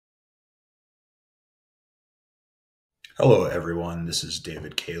Hello, everyone. This is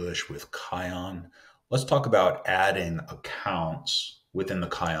David Kalish with Kion. Let's talk about adding accounts within the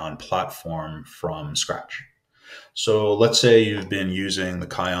Kion platform from scratch. So let's say you've been using the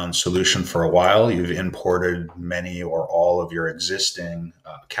Kion solution for a while. You've imported many or all of your existing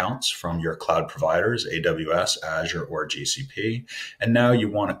accounts from your cloud providers, AWS, Azure, or GCP. And now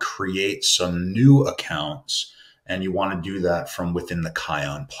you want to create some new accounts, and you want to do that from within the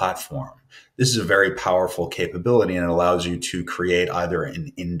Kion platform. This is a very powerful capability, and it allows you to create either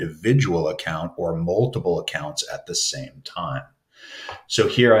an individual account or multiple accounts at the same time. So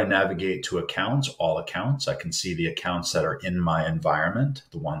here I navigate to accounts, all accounts. I can see the accounts that are in my environment,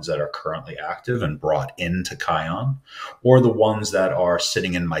 the ones that are currently active and brought into Kion, or the ones that are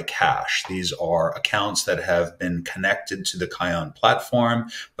sitting in my cache. These are accounts that have been connected to the Kion platform,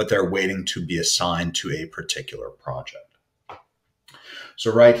 but they're waiting to be assigned to a particular project.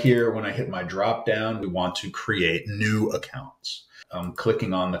 So right here, when I hit my drop down, we want to create new accounts. I'm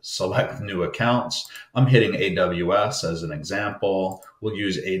clicking on the select new accounts. I'm hitting AWS as an example. We'll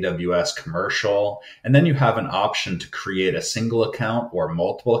use AWS commercial. And then you have an option to create a single account or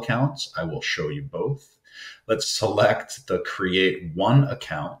multiple accounts. I will show you both. Let's select the create one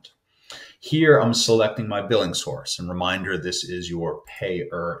account. Here I'm selecting my billing source. And reminder, this is your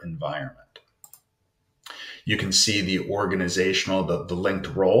payer environment. You can see the organizational, the linked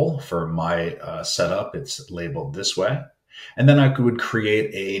role for my setup. It's labeled this way. And then I would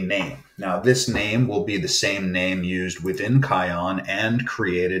create a name. Now, this name will be the same name used within Kion and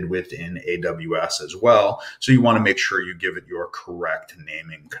created within AWS as well. So you want to make sure you give it your correct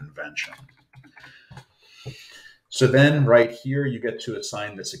naming convention. So then right here, you get to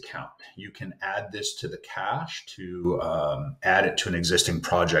assign this account. You can add this to the cache to add it to an existing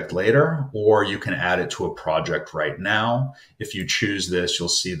project later, or you can add it to a project right now. If you choose this, you'll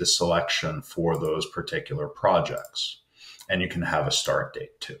see the selection for those particular projects. And you can have a start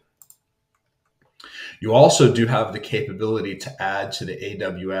date too. You also do have the capability to add to the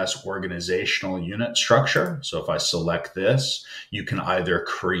AWS organizational unit structure. So if I select this, you can either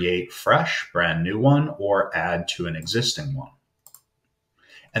create fresh, brand new one, or add to an existing one.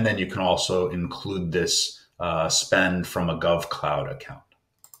 And then you can also include this spend from a googlecloud account.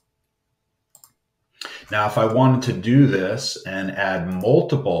 Now, if I wanted to do this and add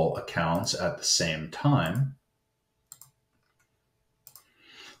multiple accounts at the same time,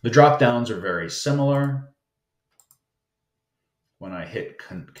 the drop downs are very similar. When I hit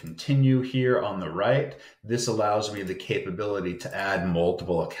continue here on the right, this allows me the capability to add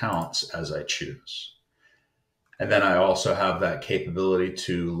multiple accounts as I choose. And then I also have that capability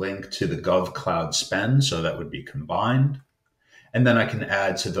to link to the googlecloud spend, so that would be combined. And then I can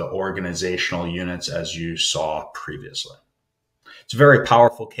add to the organizational units as you saw previously. It's a very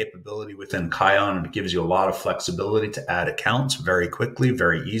powerful capability within Kion, and it gives you a lot of flexibility to add accounts very quickly,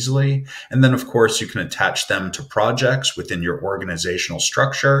 very easily. And then, of course, you can attach them to projects within your organizational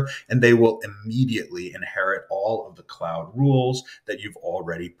structure, and they will immediately inherit all of the cloud rules that you've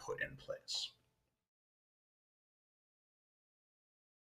already put in place.